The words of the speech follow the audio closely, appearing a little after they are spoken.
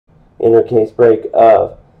inner case break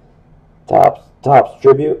of Topps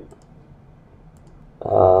Tribute.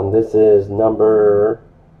 This is number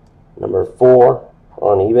 4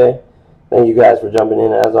 on eBay. Thank you guys for jumping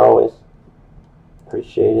in as always.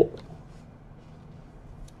 Appreciate it.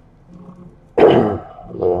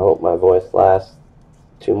 I'm gonna hope my voice lasts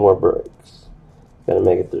 2 more breaks. Gonna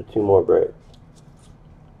make it through 2 more breaks.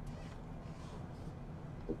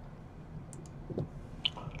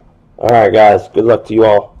 Alright guys, good luck to you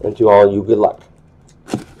all, and to all of you, good luck.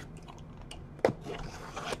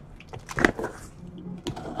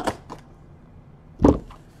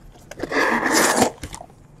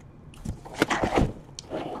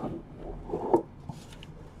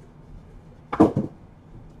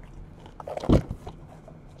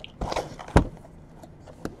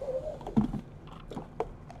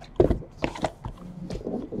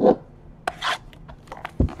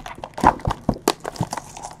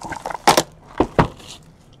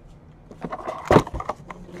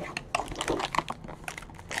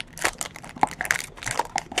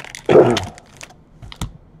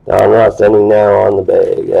 Don Russ ending now on the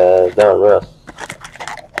bag. Don Russ.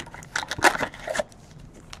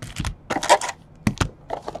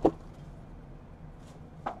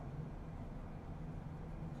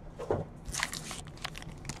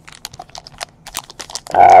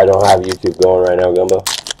 I don't have YouTube going right now, Gumbo.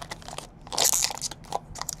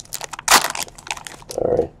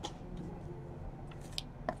 Alright.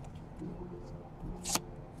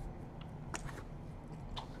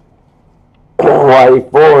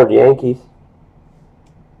 Whitey Ford, Yankees.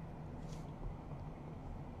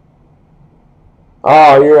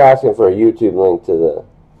 Oh, you're asking for a YouTube link to the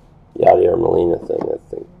Yadier Molina thing, I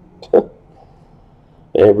think.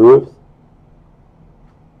 Babe Ruth.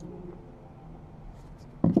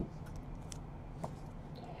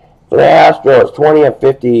 For the Astros, 20 of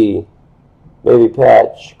 50, baby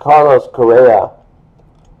patch. Carlos Correa,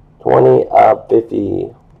 20 of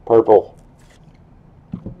 50, purple.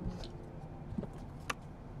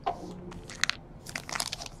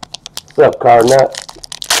 What's up, Card Nuts?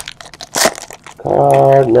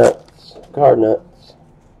 Card Nuts. Card Nuts.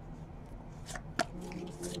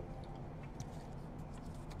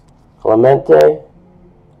 Clemente.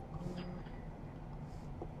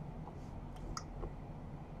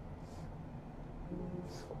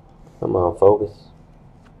 Come on, focus.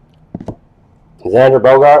 Xander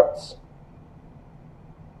Bogaerts.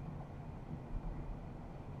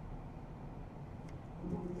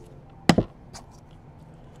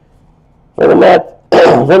 For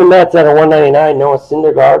the Mets at a 199, Noah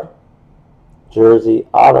Syndergaard. Jersey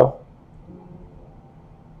auto.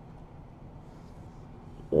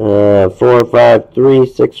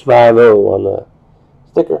 453650 on the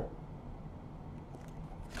sticker.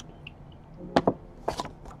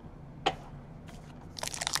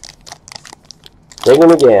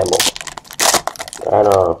 Taking a gamble. Right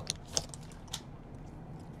on.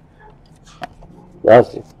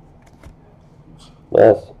 Bless you.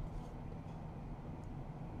 Bless you.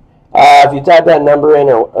 If you type that number in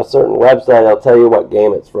a certain website, it'll tell you what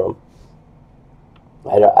game it's from.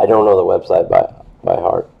 I don't know the website by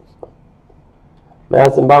heart.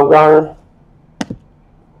 Madison Bumgarner.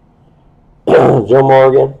 Joe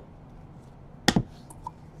Morgan.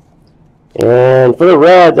 And for the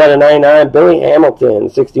Reds at a 99, Billy Hamilton,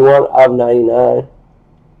 61 of 99.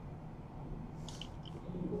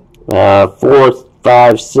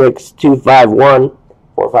 456251.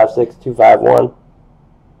 456251.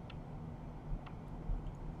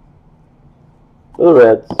 For the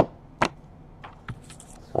Reds.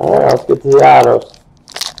 Alright, let's get to the autos.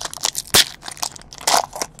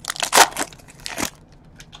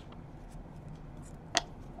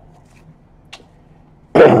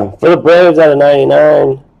 For the Braves at a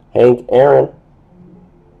 99, Hank Aaron.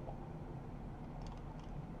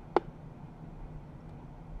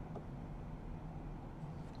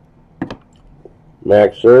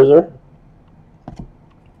 Max Scherzer.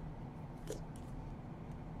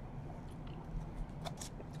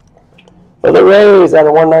 For the Rays at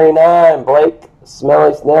a 199, Blake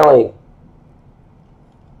Smelly Snelly.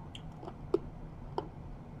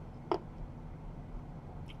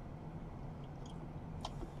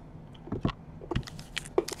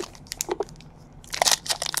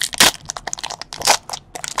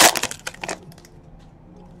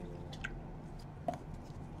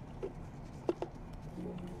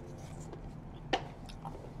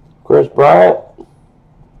 Chris Bryant.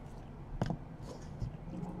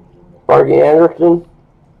 Sparky Anderson.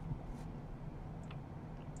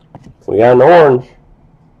 We got an orange.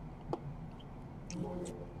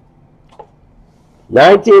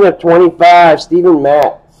 19 of 25, Steven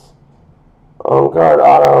Matz. On card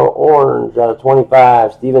auto orange out of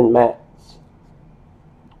 25, Steven Matz.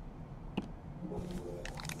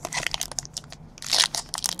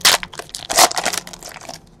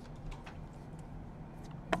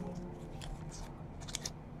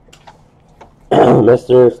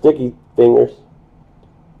 Mr. Sticky Fingers,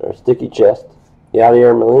 or Sticky Chest,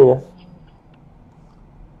 Yadier Molina.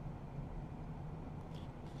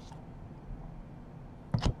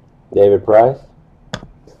 David Price.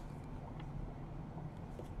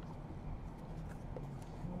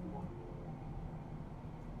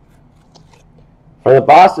 For the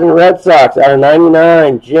Boston Red Sox, out of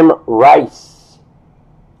 99, Jim Rice.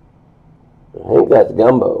 I think that's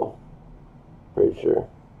Gumbo. Pretty sure.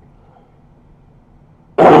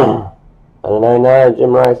 Out of 99,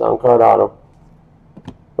 Jim Rice on card auto.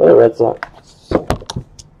 For the Red Sox.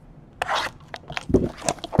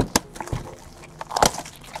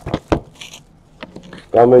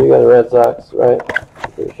 Gumbo, you got the Red Sox, right?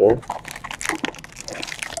 Pretty sure.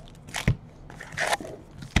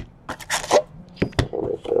 I'll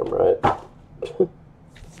make sure I'm right.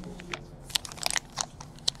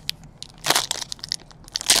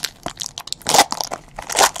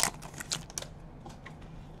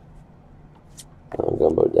 Oh,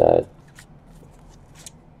 Gumbo died.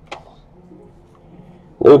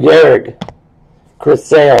 Lou Gehrig. Chris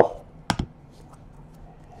Sale.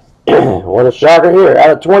 What a shocker here. Out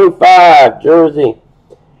of 25, jersey.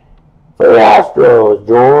 For the Astros,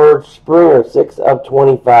 George Springer, 6 of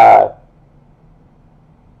 25.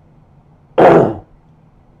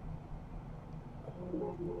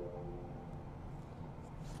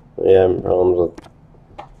 Yeah, problems with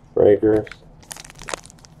breakers.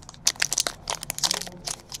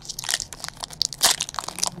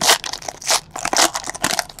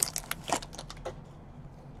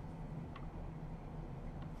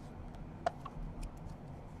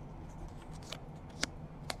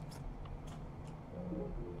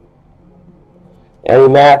 Eddie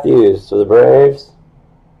Matthews for the Braves.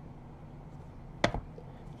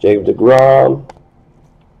 Jacob deGrom.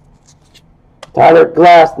 Tyler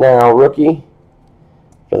Glasnow, rookie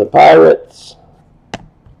for the Pirates.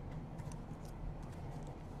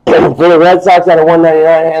 For the Red Sox, out of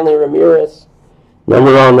 199, Hanley Ramirez.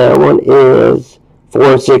 Number on that one is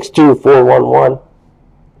 462411.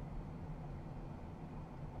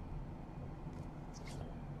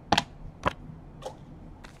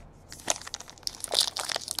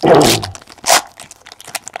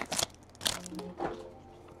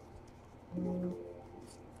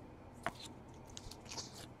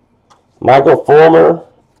 Michael Fulmer,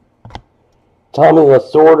 Tommy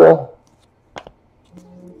Lasorda,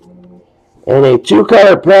 and a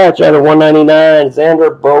 2-color patch out of 199,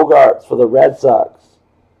 Xander Bogaerts for the Red Sox.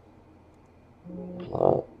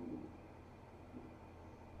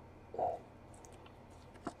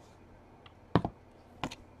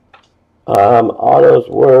 Autos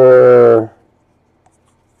were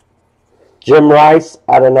Jim Rice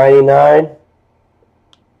out of 99.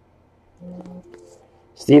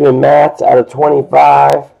 Steven Matz out of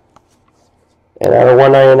 25. And out of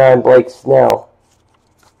 199, Blake Snell.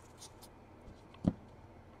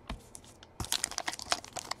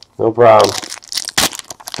 No problem.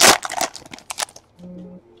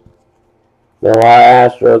 Been a lot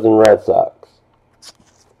of Astros and Red Sox.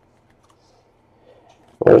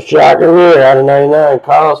 What a shocker here, out of 99,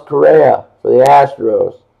 Carlos Correa for the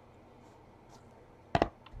Astros.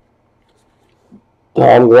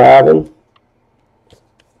 Tom Glavine.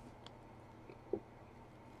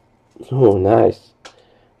 Oh, nice.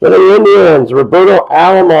 For the Indians, Roberto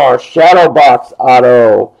Alomar, Shadow Box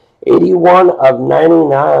Auto, 81 of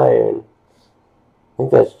 99. I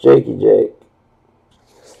think that's Jakey Jake.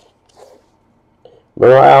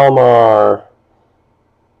 Roberto Alomar,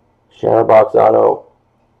 Shadow Box Auto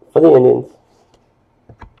for the Indians.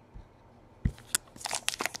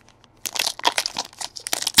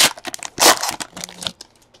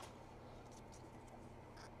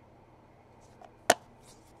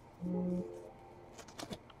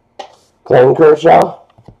 Clayton Kershaw,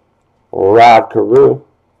 Rod Carew.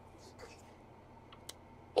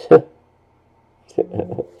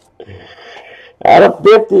 Out of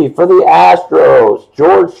 50 for the Astros,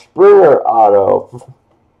 George Springer auto.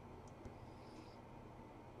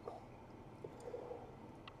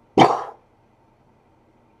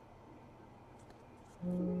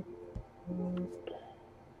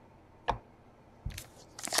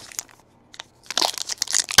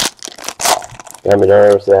 Got me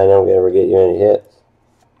nervous that I don't ever get you any hits.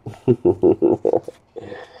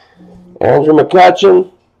 Andrew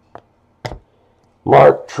McCutchen,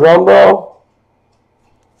 Mark Trumbo,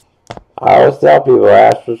 I always tell people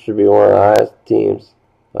Astros should be one of the highest teams.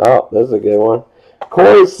 Oh, this is a good one.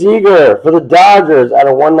 Corey Seager for the Dodgers out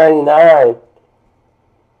of 199.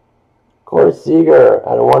 Corey Seager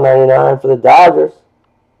out of 199 for the Dodgers.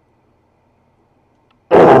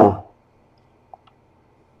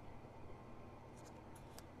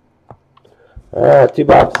 Alright, 2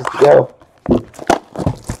 boxes to go.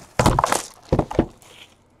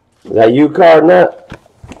 Is that you, card nut?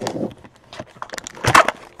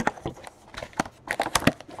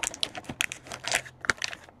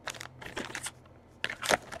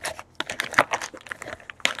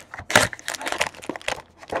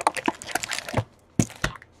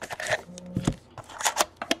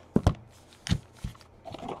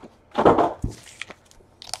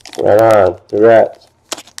 Right on. Congrats.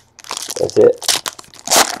 That's it.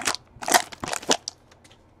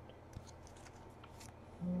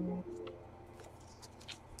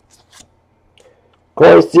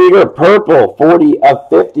 Corey Seager, purple, 40 of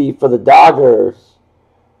 50 for the Dodgers.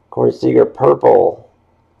 Corey Seager, purple,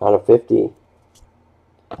 out of 50.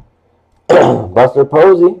 Buster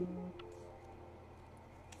Posey.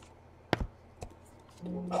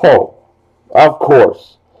 Oh, of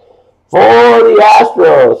course. For the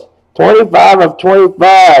Astros, 25 of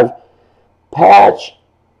 25. Patch.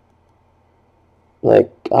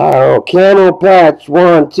 Like, I don't know, camo patch.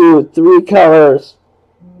 1, 2, 3 colors.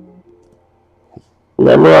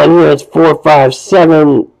 Number on here is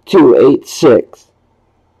 457286.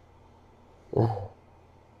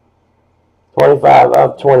 25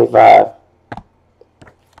 of 25.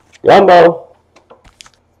 Gumbo.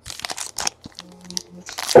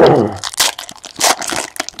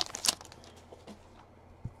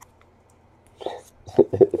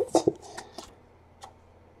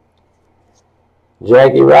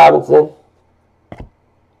 Jackie Robinson.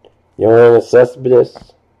 Yoenis Cespedes.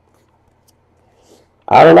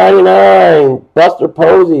 Out of 99, Buster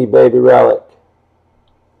Posey, baby relic.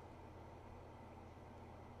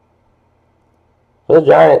 For the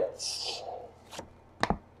Giants.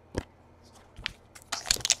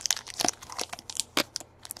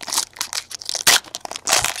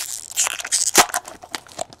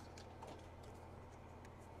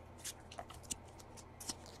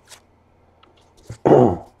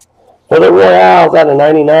 For the Royals, out of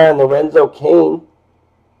 99, Lorenzo Cain.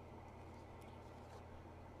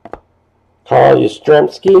 Carl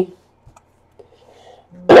Yastrzemski.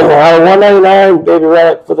 Out of 199, baby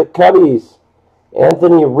relic for the Cubbies,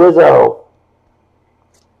 Anthony Rizzo.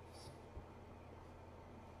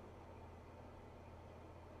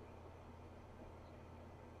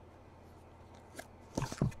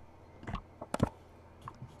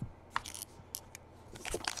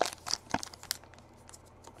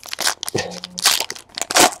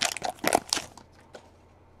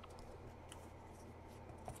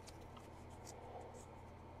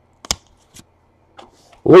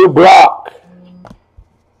 Lou Brock.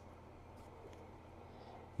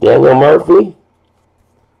 Daniel Murphy.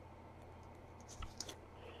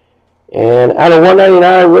 And out of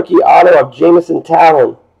 199, rookie auto of Jamison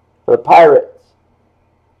Talon for the Pirates.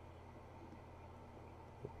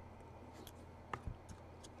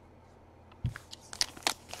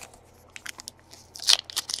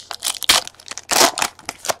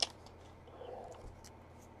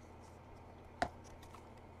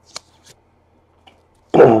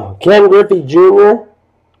 Ken Griffey Jr.,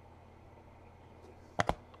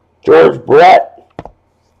 George Brett.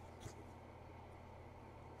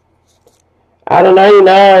 Out of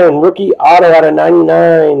 99, rookie auto out of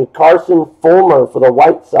 99, Carson Fulmer for the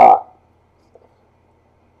White Sox.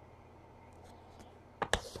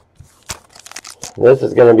 This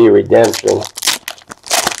is going to be redemption.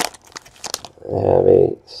 I have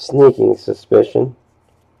a sneaking suspicion.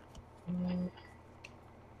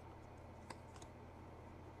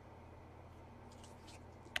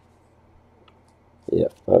 Yeah,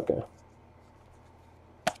 okay.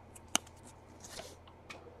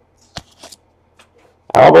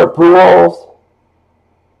 Albert Pujols.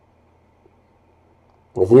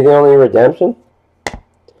 Is he the only redemption?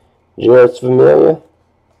 Jeurys Familia.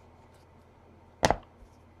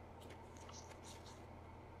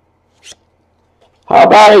 How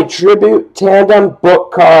about a tribute tandem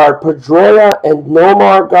book card? Pedroia and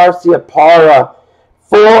Nomar Garciaparra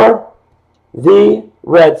for the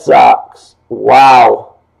Red Sox. Wow.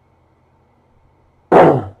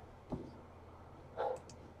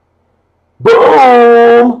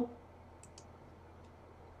 Boom!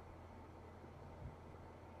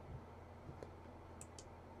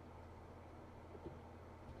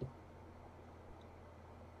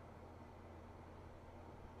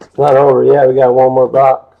 It's not over yet. We got one more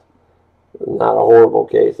box. Not a horrible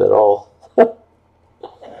case at all.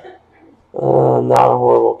 Not a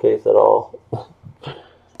horrible case at all.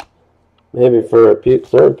 Maybe for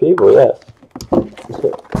certain people, yes.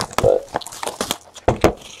 But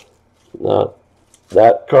no,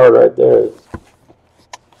 that card right there is.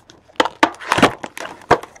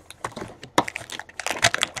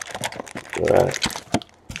 Right.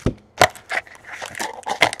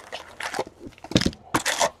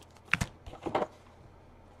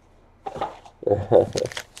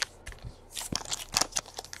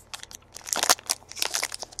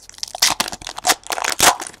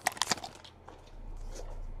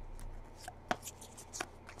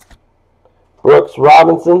 Brooks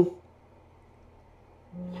Robinson.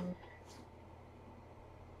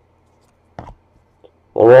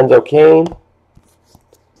 Lorenzo Cain.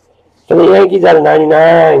 For the Yankees out of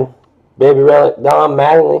 99. Baby relic Don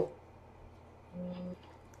Mattingly.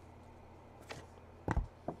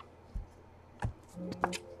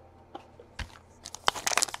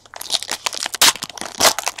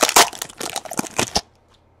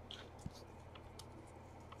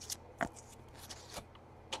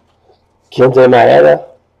 Kenta Maeda.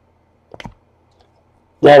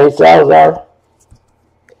 Danny Salazar.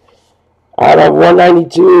 Out of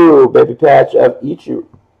 192, baby patch of Ichiro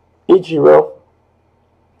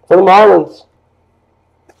for the Marlins.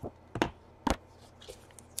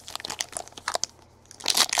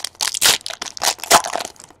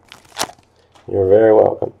 You're very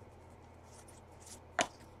welcome.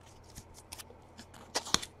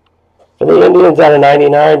 For the Indians out of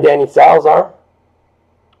 99, Danny Salazar.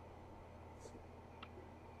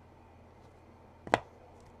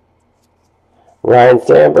 Ryan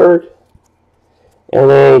Sandberg. And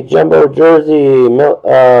a jumbo jersey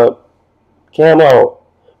camo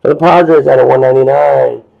for the Padres out of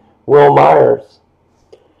 199, Will Myers.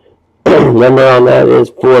 Number on that is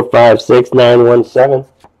 456917.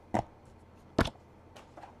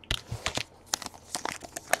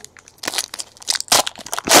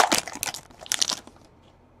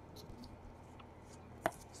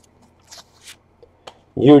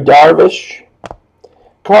 Yu Darvish.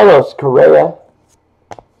 Carlos Correa.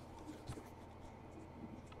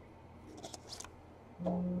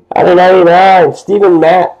 Out of 99, Steven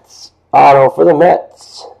Matz auto for the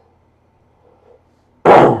Mets.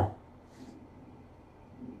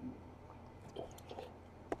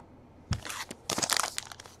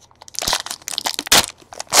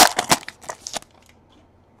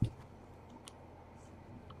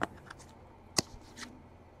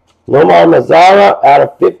 Nomar Mazara out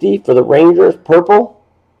of 50 for the Rangers, purple.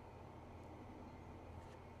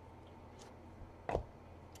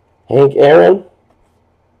 Hank Aaron.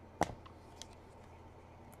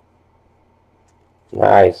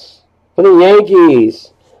 Nice. For the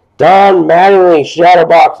Yankees, Don Mattingly,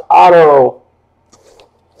 Shadowbox Auto.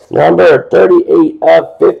 Number 38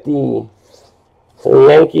 of 50 for the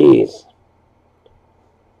Yankees.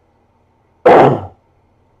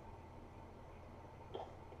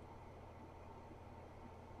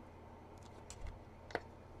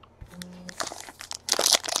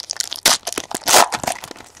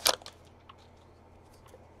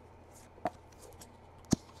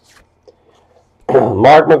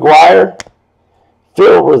 Mark McGuire,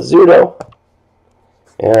 Phil Rizzuto,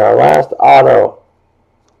 and our last auto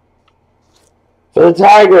for the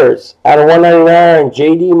Tigers out of 199,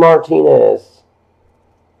 JD Martinez.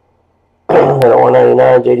 Out of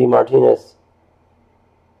 199, JD Martinez.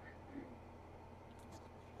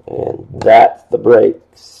 And that's the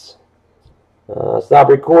breaks. Stop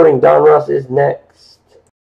recording. Don Russ is next.